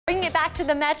get back to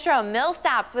the Metro.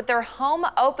 Millsaps with their home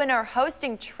opener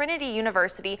hosting Trinity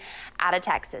University out of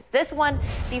Texas. This one,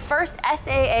 the first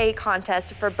SAA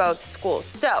contest for both schools.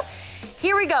 So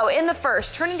here we go. In the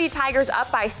first, Trinity Tigers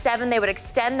up by 7. They would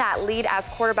extend that lead as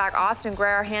quarterback Austin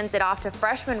Greer hands it off to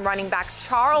freshman running back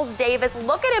Charles Davis.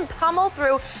 Look at him pummel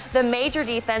through the major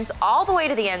defense all the way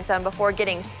to the end zone before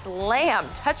getting slammed.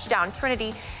 Touchdown.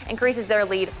 Trinity increases their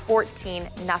lead 14-0.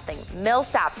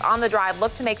 Millsaps on the drive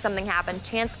look to make something happen.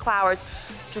 Chance Clowers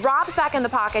drops back in the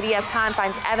pocket. He has time,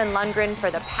 finds Evan Lundgren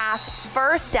for the pass.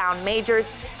 First down. Majors.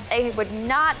 They would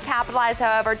not capitalize,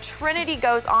 however. Trinity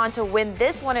goes on to win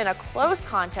this one in a close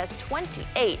contest,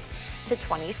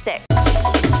 28-26.